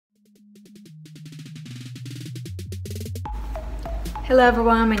Hello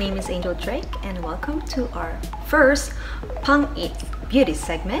everyone, my name is Angel Drake and welcome to our first Pang Eat Beauty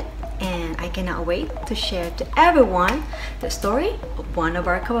segment, and I cannot wait to share to everyone the story of one of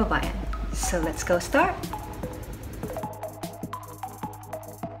our kababayan. So let's go start.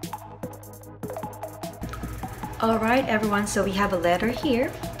 Alright everyone, so we have a letter here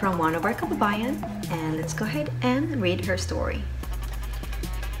from one of our kababayan, and let's go ahead and read her story.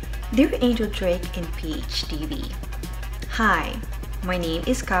 Dear Angel Drake and PHTV, hi, my name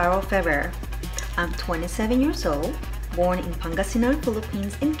is Carol Ferrer. I'm 27 years old, born in Pangasinan,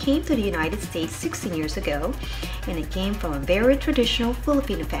 Philippines, and came to the United States 16 years ago, and I came from a very traditional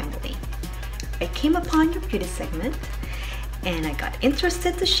Filipino family. I came upon your beauty segment, and I got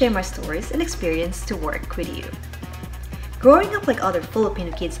interested to share my stories and experience to work with you. Growing up like other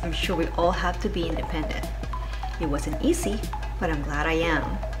Filipino kids, I'm sure we all have to be independent. It wasn't easy, but I'm glad I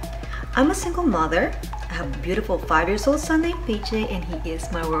am. I'm a single mother. I have a beautiful 5-year-old son named PJ, and he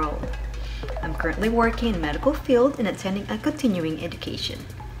is my world. I'm currently working in the medical field and attending a continuing education.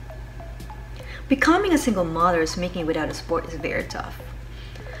 Becoming a single mother is making it without a support is very tough.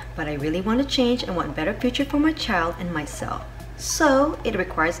 But I really want to change and want a better future for my child and myself. So it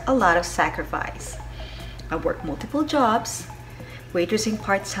requires a lot of sacrifice. I work multiple jobs, waitressing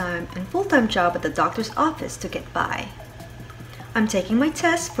part-time and full-time job at the doctor's office to get by. I'm taking my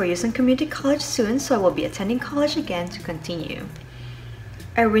test for use in community college soon, so I will be attending college again to continue.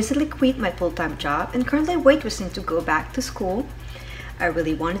 I recently quit my full-time job and currently waitressing to go back to school. I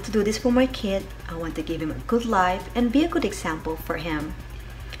really wanted to do this for my kid. I want to give him a good life and be a good example for him.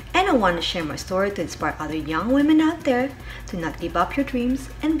 And I want to share my story to inspire other young women out there to not give up your dreams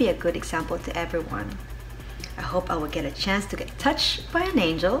and be a good example to everyone. I hope I will get a chance to get touched by an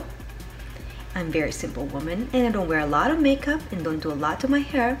angel. I'm a very simple woman and I don't wear a lot of makeup and don't do a lot to my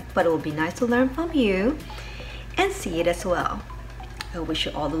hair, but it will be nice to learn from you and see it as well. I wish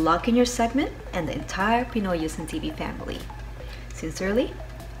you all the luck in your segment and the entire Pinoy Yusin TV family. Sincerely,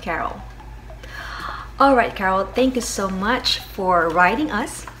 Carol. Alright Carol, thank you so much for writing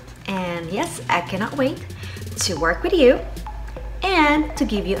us, and yes, I cannot wait to work with you and to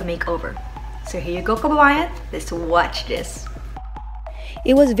give you a makeover. So here you go kababayan, let's watch this.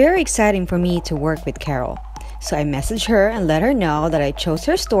 It was very exciting for me to work with Carol, so I messaged her and let her know that I chose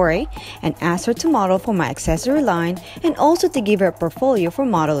her story and asked her to model for my accessory line and also to give her a portfolio for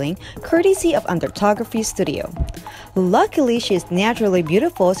modeling courtesy of Undertography Studio. Luckily, she is naturally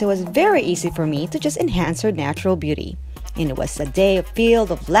beautiful, so it was very easy for me to just enhance her natural beauty. And it was a day filled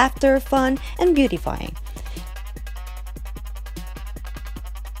of laughter, fun, and beautifying.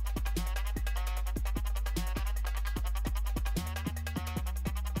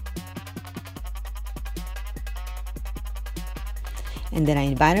 And then I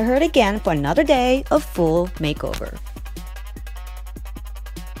invited her again for another day of full makeover.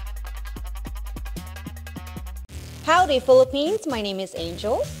 Howdy Philippines, my name is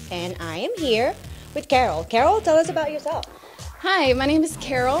Angel and I am here with Carol. Carol, tell us about yourself. Hi, my name is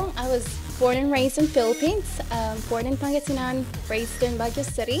Carol. I was born and raised in Philippines, born in Pangasinan, raised in Baguio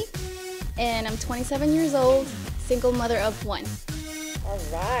City, and I'm 27 years old, single mother of 1.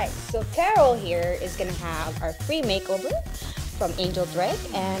 Alright, so Carol here is gonna have our free makeover from Angel Drake,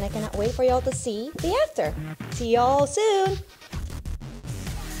 and I cannot wait for y'all to see the after. See y'all soon!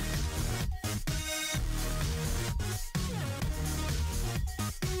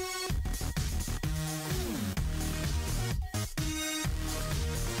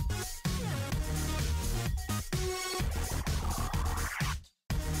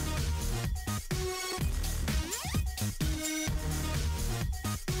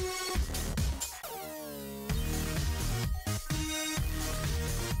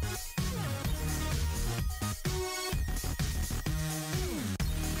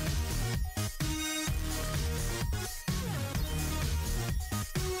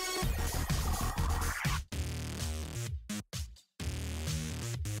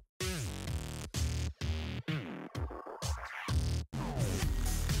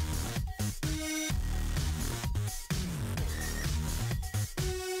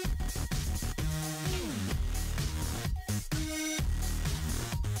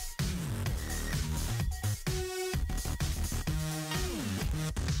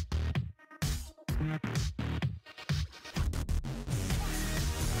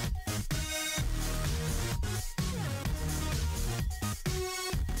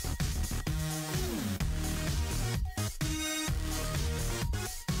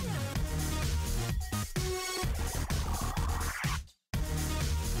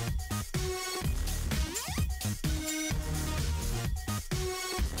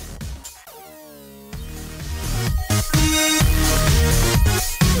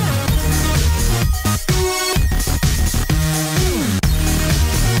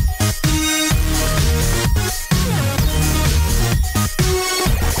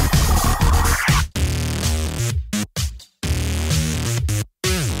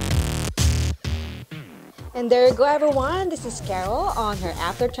 And there you go, everyone. This is Carol on her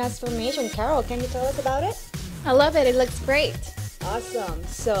after transformation. Carol, can you tell us about it? I love it. It looks great. Awesome.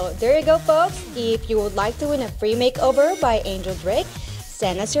 So there you go, folks. If you would like to win a free makeover by Angel Drake,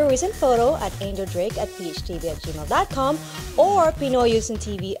 send us your recent photo at angeldrake@phtv@gmail.com or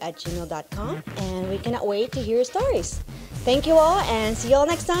pinoyusintv@gmail.com, and we cannot wait to hear your stories. Thank you all, and see you all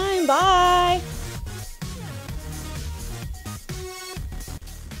next time. Bye!